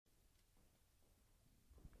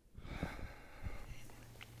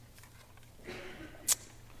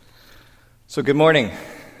So good morning.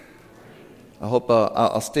 I hope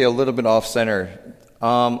I'll stay a little bit off center.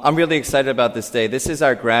 I'm really excited about this day. This is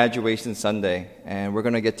our graduation Sunday, and we're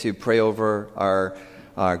going to get to pray over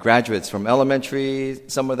our graduates from elementary.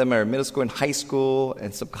 Some of them are middle school and high school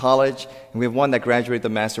and some college. And we have one that graduated the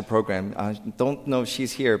master program. I don't know if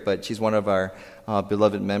she's here, but she's one of our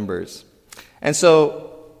beloved members. And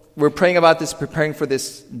so we're praying about this, preparing for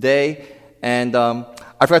this day. And I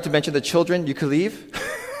forgot to mention the children. You could leave.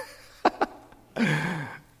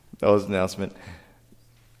 That was an announcement.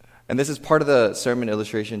 And this is part of the sermon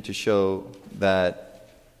illustration to show that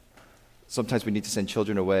sometimes we need to send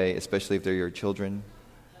children away, especially if they're your children.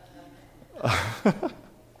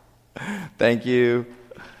 Thank you.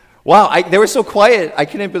 Wow, they were so quiet, I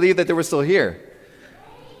couldn't believe that they were still here.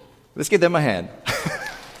 Let's give them a hand.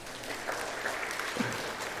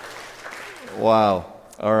 Wow,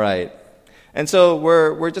 all right. And so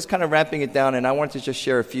we're just kind of wrapping it down, and I wanted to just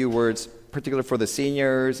share a few words, particularly for the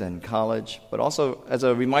seniors and college, but also as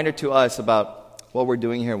a reminder to us about what we're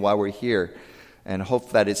doing here and why we're here, and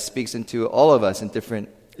hope that it speaks into all of us in different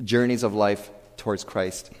journeys of life towards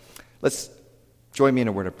Christ. Let's join me in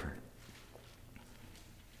a word of prayer.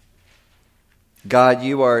 God,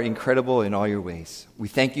 you are incredible in all your ways. We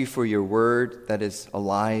thank you for your word that is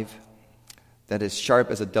alive, that is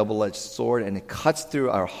sharp as a double-edged sword, and it cuts through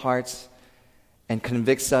our hearts and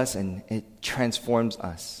convicts us, and it transforms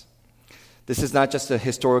us. This is not just a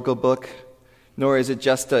historical book, nor is it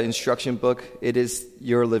just an instruction book. It is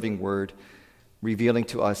your living word, revealing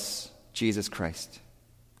to us Jesus Christ.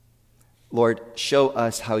 Lord, show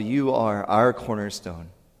us how you are our cornerstone,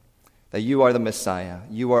 that you are the Messiah.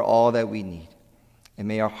 You are all that we need. And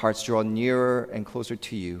may our hearts draw nearer and closer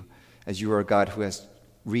to you, as you are a God who has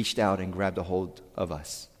reached out and grabbed a hold of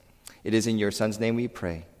us. It is in your Son's name we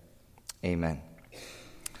pray. Amen.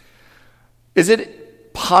 Is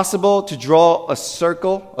it possible to draw a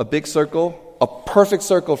circle, a big circle, a perfect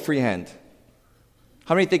circle freehand?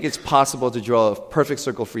 How many think it's possible to draw a perfect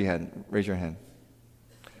circle freehand? Raise your hand.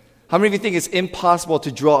 How many of you think it's impossible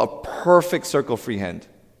to draw a perfect circle freehand?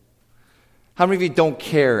 How many of you don't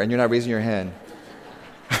care and you're not raising your hand?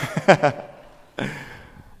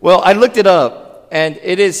 Well, I looked it up, and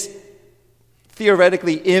it is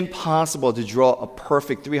theoretically impossible to draw a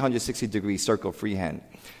perfect 360-degree circle freehand.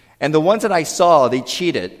 And the ones that I saw, they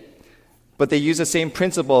cheated, but they use the same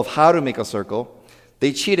principle of how to make a circle.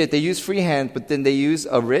 They cheated. They use freehand, but then they use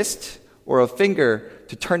a wrist or a finger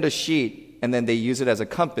to turn the sheet, and then they use it as a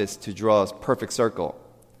compass to draw a perfect circle.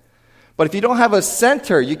 But if you don't have a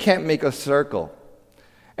center, you can't make a circle.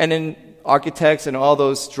 And in architects and all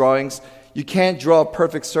those drawings, you can't draw a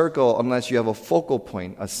perfect circle unless you have a focal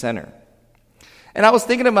point, a center. And I was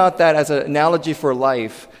thinking about that as an analogy for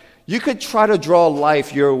life. You could try to draw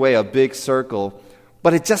life your way, a big circle,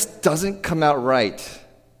 but it just doesn't come out right.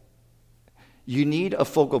 You need a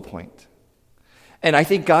focal point. And I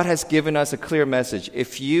think God has given us a clear message.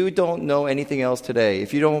 If you don't know anything else today,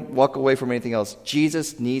 if you don't walk away from anything else,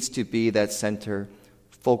 Jesus needs to be that center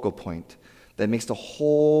focal point that makes the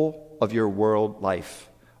whole of your world life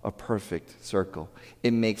a perfect circle.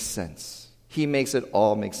 It makes sense. He makes it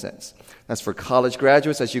all make sense. That's for college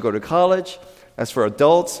graduates as you go to college. That's for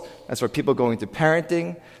adults. That's for people going to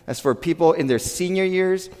parenting. That's for people in their senior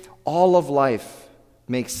years. All of life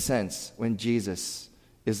makes sense when Jesus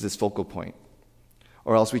is this focal point.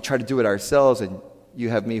 Or else we try to do it ourselves, and you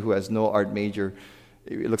have me who has no art major.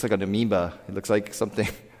 It looks like an amoeba. It looks like something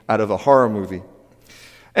out of a horror movie.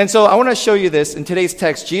 And so I want to show you this. In today's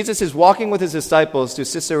text, Jesus is walking with his disciples to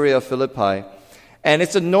Caesarea Philippi, and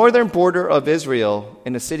it's the northern border of Israel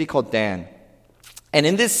in a city called Dan. And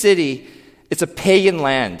in this city, it's a pagan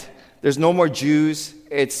land. There's no more Jews.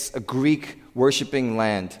 It's a Greek worshiping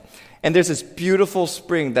land. And there's this beautiful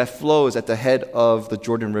spring that flows at the head of the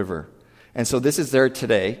Jordan River. And so this is there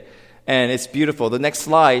today, and it's beautiful. The next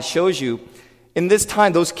slide shows you, in this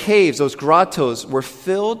time, those caves, those grottos, were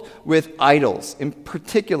filled with idols, in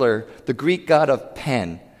particular, the Greek god of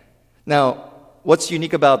Pan. Now, what's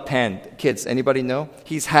unique about Pan? Kids, anybody know?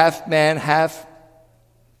 He's half man, half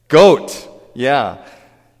goat. Yeah.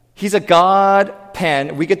 He's a god,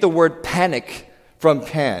 Pan. We get the word panic from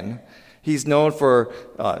Pan. He's known for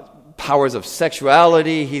powers of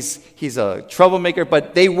sexuality. He's a troublemaker,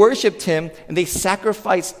 but they worshipped him, and they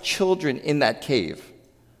sacrificed children in that cave.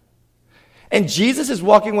 And Jesus is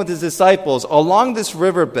walking with his disciples along this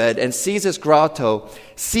riverbed and sees this grotto,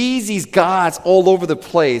 sees these gods all over the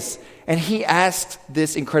place, and he asks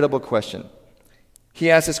this incredible question.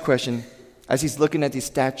 He asks this question as he's looking at these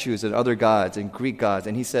statues and other gods and Greek gods,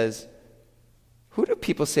 and he says, "Who do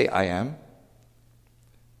people say I am?"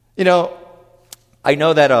 You know, I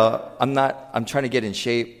know that I'm trying to get in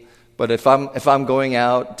shape, but if I'm going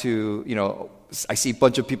out to, I see a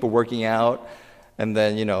bunch of people working out, and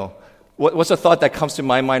then, what's the thought that comes to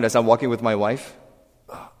my mind as I'm walking with my wife?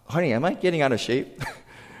 Honey, am I getting out of shape?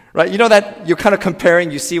 Right? You know that you're kind of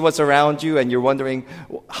comparing, you see what's around you, and you're wondering,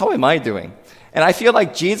 how am I doing? And I feel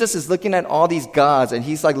like Jesus is looking at all these gods, and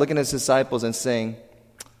he's like looking at his disciples and saying,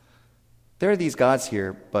 there are these gods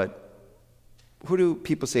here, but who do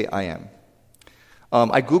people say I am?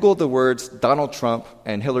 I Googled the words Donald Trump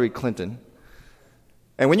and Hillary Clinton.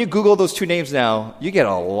 And when you Google those two names now, you get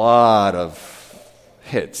a lot of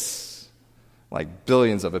hits, like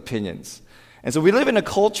billions of opinions. And so we live in a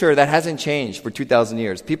culture that hasn't changed for 2,000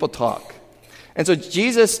 years. People talk. And so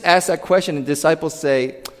Jesus asked that question, and disciples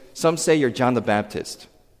some say you're John the Baptist,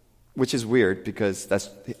 which is weird because that's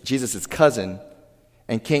Jesus' cousin,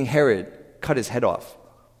 and King Herod cut his head off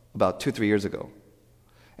about 2-3 years ago.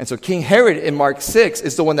 And so King Herod in Mark 6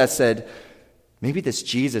 is the one that said, maybe this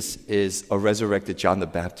Jesus is a resurrected John the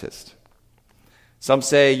Baptist. Some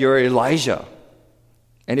say you're Elijah.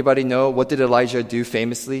 Anybody know what did Elijah do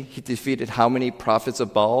famously? He defeated how many prophets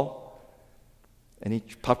of Baal? Any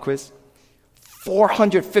pop quiz?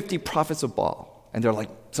 450 prophets of Baal. And they're like,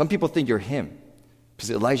 some people think you're him because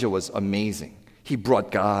Elijah was amazing. He brought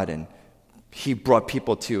God and he brought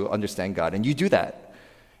people to understand God. And you do that.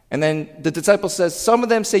 And then the disciple says, some of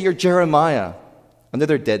them say you're Jeremiah,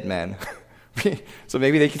 another dead man. So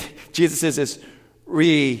maybe Jesus is this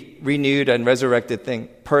renewed and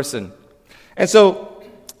resurrected person. And so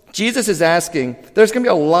Jesus is asking, there's going to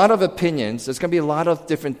be a lot of opinions, there's going to be a lot of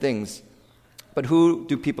different things, but who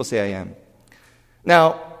do people say I am?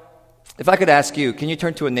 Now, if I could ask you, can you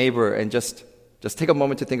turn to a neighbor and just take a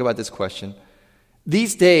moment to think about this question?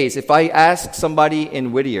 These days, if I ask somebody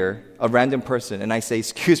in Whittier, a random person, and I say,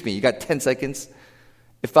 excuse me, you got 10 seconds?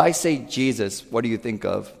 If I say Jesus, what do you think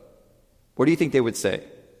of? What do you think they would say?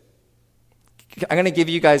 I'm going to give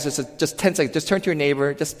you guys just 10 seconds. Just turn to your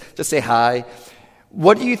neighbor. Just say hi.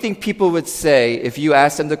 What do you think people would say if you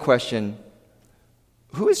asked them the question,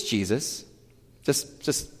 who is Jesus?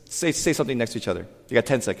 Just say something next to each other. You got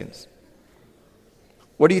 10 seconds.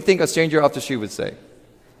 What do you think a stranger off the street would say?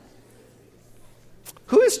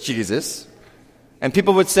 Who is Jesus? And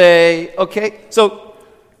people would say, okay, so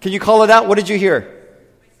can you call it out? What did you hear?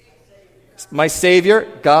 My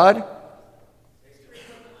Savior, God.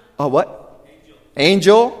 Oh, what?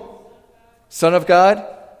 Angel. Son of God.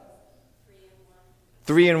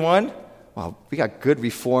 3 in 1. Wow, we got good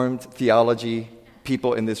Reformed theology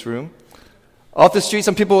people in this room. Off the street,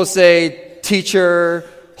 some people will say teacher,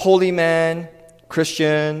 holy man,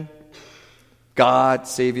 Christian, God,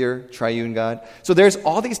 Savior, triune God. So there's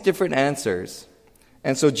all these different answers.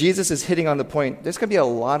 And so Jesus is hitting on the point, there's going to be a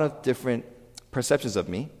lot of different perceptions of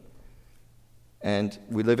me. And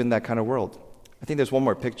we live in that kind of world. I think there's one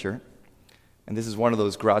more picture. And this is one of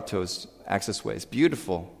those grottos, accessways.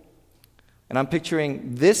 Beautiful. And I'm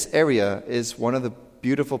picturing this area is one of the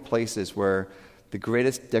beautiful places where the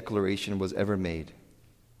greatest declaration was ever made.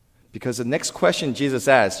 Because the next question Jesus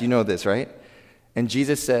asks, you know this, right? And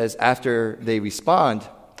Jesus says, after they respond,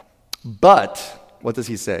 but, what does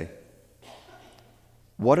he say?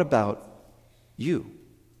 What about you?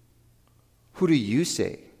 Who do you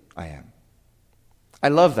say I am? I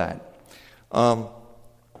love that.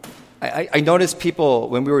 I noticed people,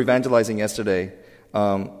 when we were evangelizing yesterday,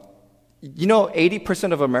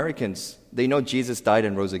 80% of Americans, they know Jesus died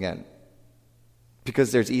and rose again.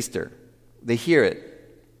 Because there's Easter. They hear it.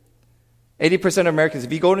 80% of Americans,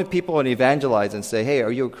 if you go to people and evangelize and say, hey,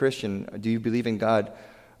 are you a Christian? Do you believe in God?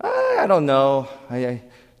 I don't know.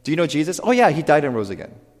 Do you know Jesus? Oh, yeah, he died and rose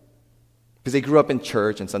again. Because they grew up in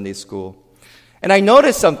church and Sunday school. And I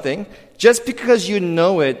noticed something. Just because you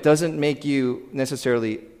know it doesn't make you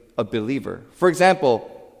necessarily a believer. For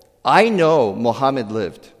example, I know Muhammad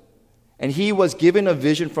lived. And he was given a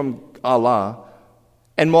vision from Allah.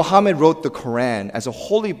 And Muhammad wrote the Quran as a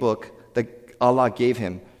holy book that Allah gave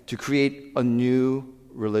him to create a new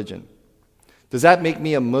religion. Does that make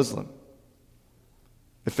me a Muslim?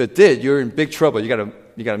 If it did, you're in big trouble.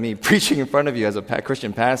 You got me preaching in front of you as a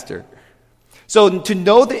Christian pastor. So to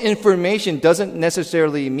know the information doesn't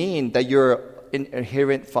necessarily mean that you're an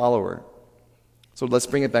inherent follower. So let's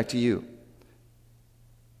bring it back to you.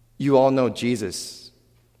 You all know Jesus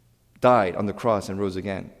died on the cross and rose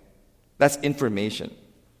again. That's information.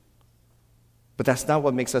 But that's not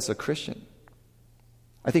what makes us a Christian.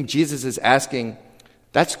 I think Jesus is asking,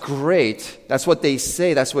 that's great. That's what they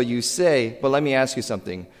say. That's what you say. But let me ask you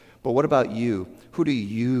something. But what about you? Who do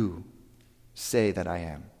you say that I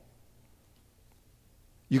am?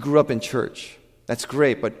 You grew up in church. That's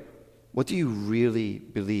great. But what do you really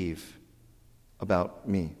believe about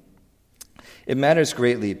me? It matters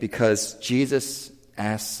greatly because Jesus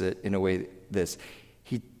asks it in a way this.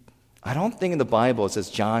 I don't think in the Bible it says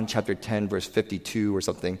John chapter 10 verse 52 or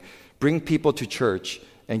something. Bring people to church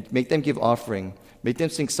and make them give offering, make them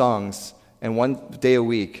sing songs, and one day a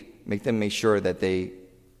week, make them make sure that they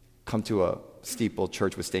come to a steeple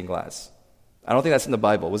church with stained glass. I don't think that's in the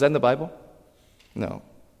Bible. Was that in the Bible? No.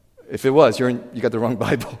 If it was, you got the wrong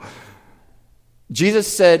Bible.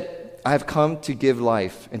 Jesus said, I have come to give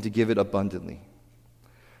life and to give it abundantly.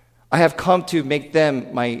 I have come to make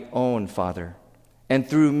them my own, Father. And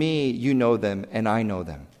through me, you know them and I know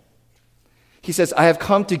them. He says, I have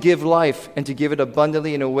come to give life and to give it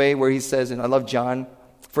abundantly in a way where he says, and I love John,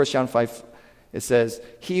 1 John 5, it says,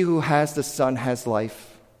 he who has the Son has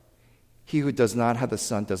life. He who does not have the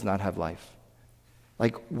Son does not have life.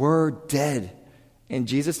 Like, we're dead. And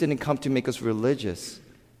Jesus didn't come to make us religious,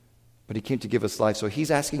 but he came to give us life. So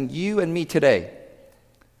he's asking you and me today.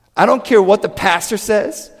 I don't care what the pastor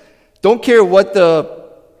says. Don't care what the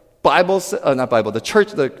the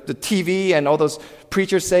church, the TV and all those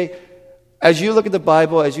preachers say. As you look at the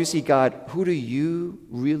Bible, as you see God, who do you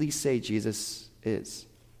really say Jesus is?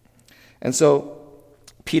 And so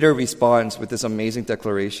Peter responds with this amazing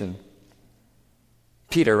declaration.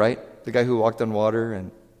 Peter, right? The guy who walked on water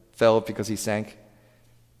and fell because he sank.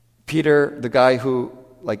 Peter, the guy who,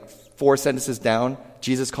 4 sentences down,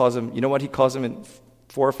 Jesus calls him, you know what he calls him in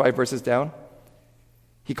 4 or 5 verses down?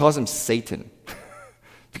 He calls him Satan.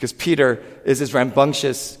 Because Peter is this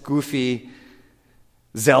rambunctious, goofy,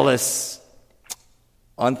 zealous,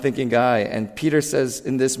 unthinking guy. And Peter says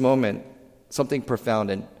in this moment something profound.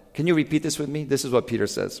 And can you repeat this with me? This is what Peter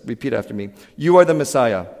says. Repeat after me. You are the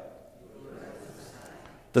Messiah,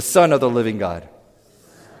 the Son of the living God.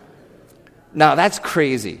 Now, that's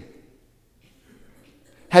crazy.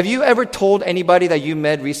 Have you ever told anybody that you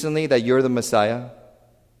met recently that you're the Messiah?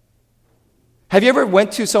 Have you ever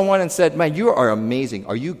went to someone and said, man, you are amazing.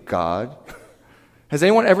 Are you God? Has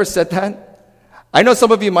anyone ever said that? I know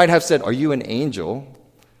some of you might have said, are you an angel?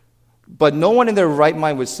 But no one in their right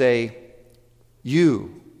mind would say,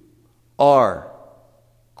 you are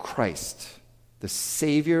Christ, the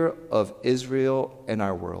Savior of Israel and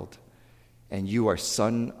our world. And you are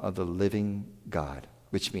Son of the living God,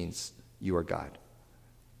 which means you are God.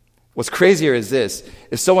 What's crazier is this.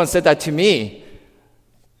 If someone said that to me,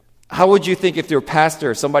 how would you think if your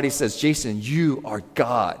pastor, somebody says, Jason, you are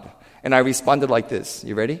God? And I responded like this.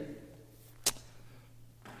 You ready?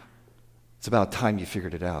 It's about time you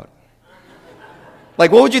figured it out. What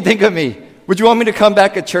would you think of me? Would you want me to come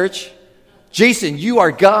back at church? Jason, you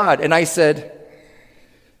are God. And I said,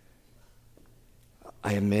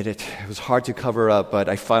 I admit it. It was hard to cover up, but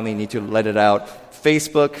I finally need to let it out.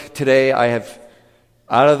 Facebook, today I have,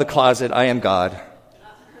 out of the closet, I am God.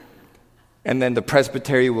 And then the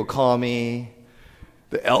presbytery will call me.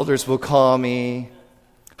 The elders will call me.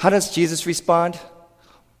 How does Jesus respond?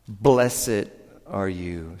 Blessed are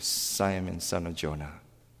you, Simon, son of Jonah.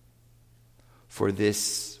 For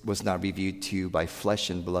this was not revealed to you by flesh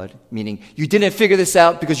and blood. Meaning, you didn't figure this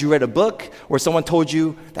out because you read a book or someone told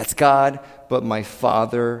you that's God, but my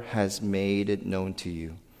Father has made it known to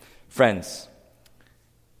you. Friends,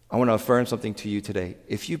 I want to affirm something to you today.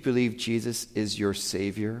 If you believe Jesus is your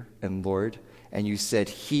Savior and Lord, and you said,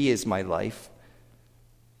 He is my life,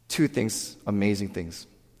 2 things, amazing things.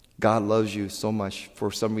 God loves you so much.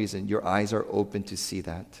 For some reason, your eyes are open to see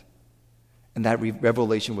that. And that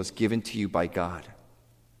revelation was given to you by God.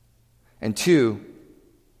 And 2,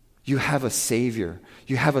 you have a Savior.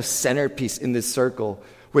 You have a centerpiece in this circle,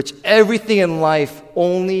 which everything in life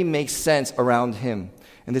only makes sense around Him.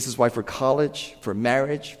 And this is why for college, for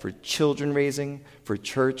marriage, for children raising, for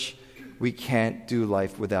church, we can't do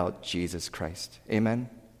life without Jesus Christ. Amen?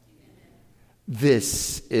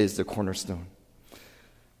 This is the cornerstone.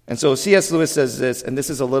 And so C.S. Lewis says this, and this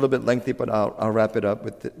is a little bit lengthy, but I'll wrap it up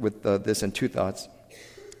with this and 2 thoughts.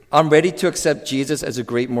 I'm ready to accept Jesus as a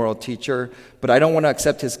great moral teacher, but I don't want to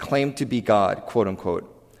accept his claim to be God, quote unquote.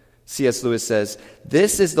 C.S. Lewis says,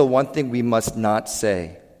 this is the one thing we must not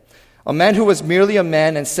say. A man who was merely a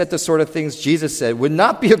man and said the sort of things Jesus said would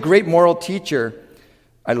not be a great moral teacher.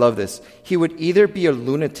 I love this. He would either be a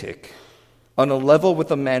lunatic on a level with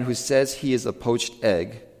a man who says he is a poached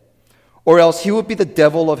egg, or else he would be the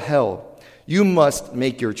devil of hell. You must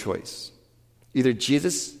make your choice. Either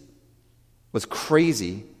Jesus was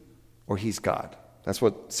crazy or he's God. That's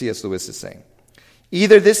what C.S. Lewis is saying.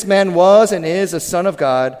 Either this man was and is a son of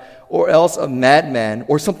God, or else a madman,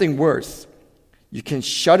 or something worse. You can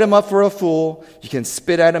shut him up for a fool, you can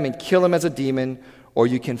spit at him and kill him as a demon, or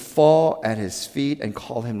you can fall at his feet and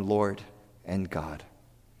call him Lord and God.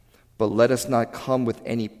 But let us not come with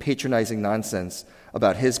any patronizing nonsense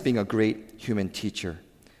about his being a great human teacher.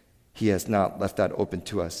 He has not left that open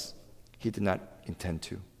to us. He did not intend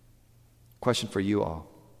to. Question for you all.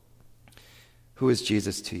 Who is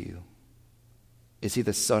Jesus to you? Is he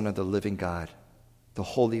the Son of the living God, the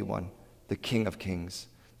Holy One, the King of Kings,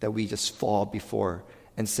 that we just fall before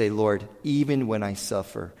and say, Lord, even when I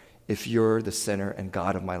suffer, if you're the center and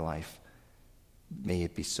God of my life, may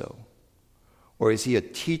it be so? Or is he a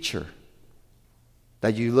teacher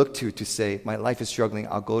that you look to say, my life is struggling,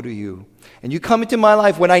 I'll go to you. And you come into my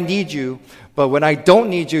life when I need you, but when I don't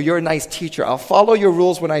need you, you're a nice teacher. I'll follow your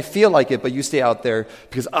rules when I feel like it, but you stay out there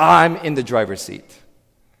because I'm in the driver's seat.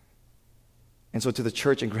 And so to the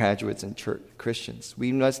church and graduates and church Christians,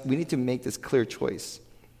 we need to make this clear choice.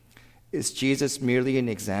 Is Jesus merely an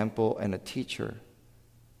example and a teacher,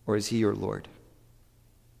 or is he your Lord?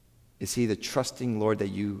 Is he the trusting Lord that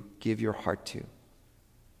you give your heart to?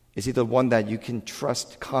 Is he the one that you can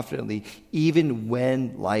trust confidently even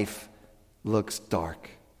when life looks dark?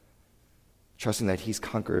 Trusting that he's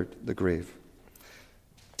conquered the grave.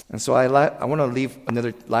 And so I want to leave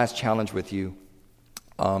another last challenge with you.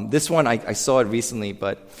 This one, I saw it recently,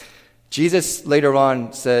 but Jesus later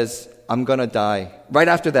on says, I'm going to die. Right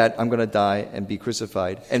after that, I'm going to die and be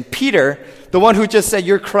crucified. And Peter, the one who just said,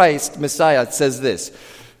 you're Christ, Messiah, says this,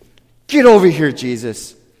 get over here,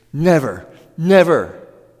 Jesus. Never, never.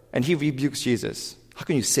 And he rebukes Jesus. How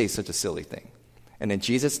can you say such a silly thing? And then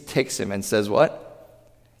Jesus takes him and says what?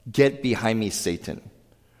 Get behind me, Satan,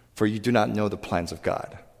 for you do not know the plans of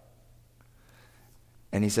God.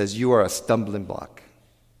 And he says, you are a stumbling block.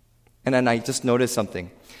 And then I just noticed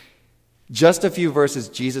something. Just a few verses,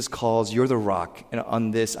 Jesus calls, you're the rock, and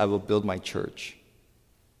on this I will build my church.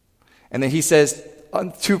 And then he says,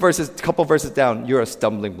 a couple verses down, you're a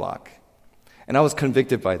stumbling block. And I was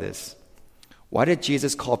convicted by this. Why did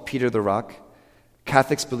Jesus call Peter the rock?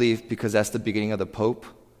 Catholics believe because that's the beginning of the Pope.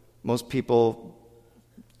 Most people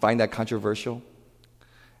find that controversial.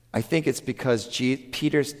 I think it's because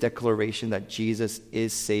Peter's declaration that Jesus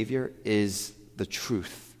is Savior is the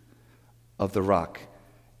truth of the rock.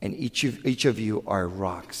 And each of you are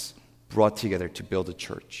rocks brought together to build a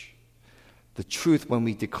church. The truth when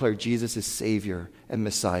we declare Jesus is Savior and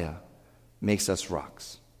Messiah makes us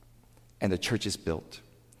rocks. And the church is built.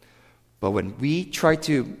 But when we try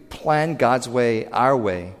to plan God's way, our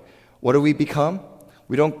way, what do we become?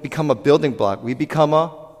 We don't become a building block. We become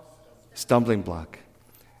a stumbling block.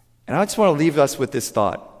 And I just want to leave us with this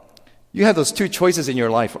thought. You have those two choices in your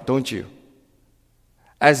life, don't you?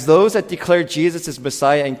 As those that declare Jesus as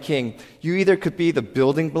Messiah and King, you either could be the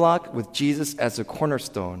building block with Jesus as a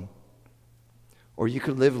cornerstone, or you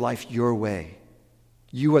could live life your way.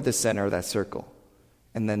 You are the center of that circle.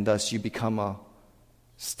 And then thus you become a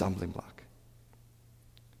stumbling block.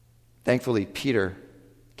 Thankfully, Peter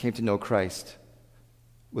came to know Christ,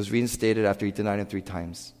 was reinstated after he denied him 3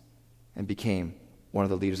 times, and became one of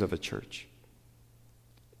the leaders of a church.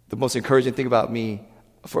 The most encouraging thing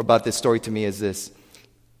about this story to me is this.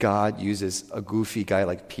 God uses a goofy guy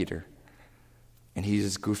like Peter, and he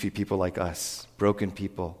uses goofy people like us, broken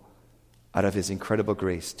people, out of his incredible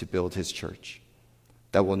grace to build his church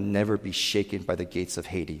that will never be shaken by the gates of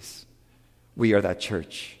Hades. We are that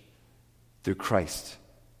church through Christ,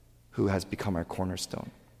 who has become our cornerstone.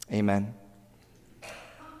 Amen.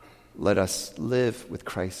 Let us live with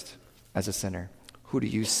Christ as a center. Who do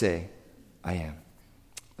you say I am?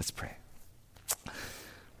 Let's pray.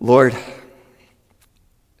 Lord,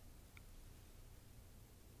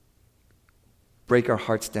 break our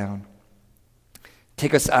hearts down.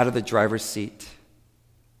 Take us out of the driver's seat.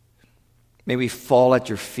 May we fall at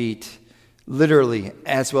your feet, literally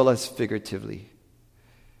as well as figuratively.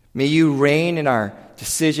 May you reign in our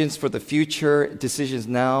decisions for the future, decisions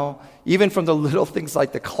now, even from the little things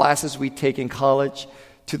like the classes we take in college,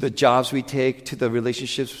 to the jobs we take, to the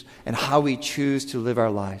relationships and how we choose to live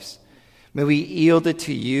our lives. May we yield it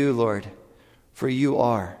to you, Lord, for you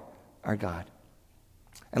are our God.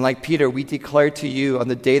 And like Peter, we declare to you on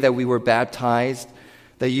the day that we were baptized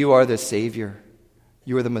that you are the Savior.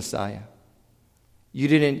 You are the Messiah. You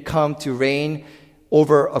didn't come to reign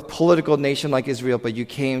over a political nation like Israel, but you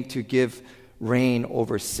came to give reign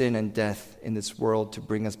over sin and death in this world to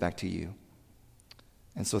bring us back to you.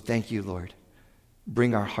 And so thank you, Lord.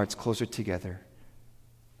 Bring our hearts closer together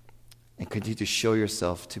and continue to show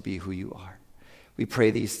yourself to be who you are. We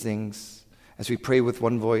pray these things as we pray with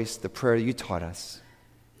one voice, the prayer you taught us.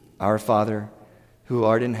 Our Father, who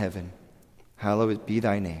art in heaven, hallowed be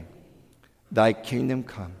thy name. Thy kingdom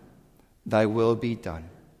come, thy will be done,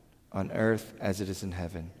 on earth as it is in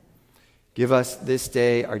heaven. Give us this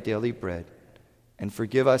day our daily bread, and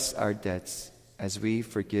forgive us our debts as we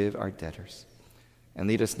forgive our debtors. And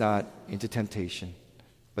lead us not into temptation,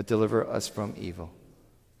 but deliver us from evil.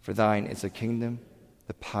 For thine is the kingdom,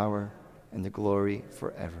 the power, and the glory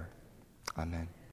forever. Amen.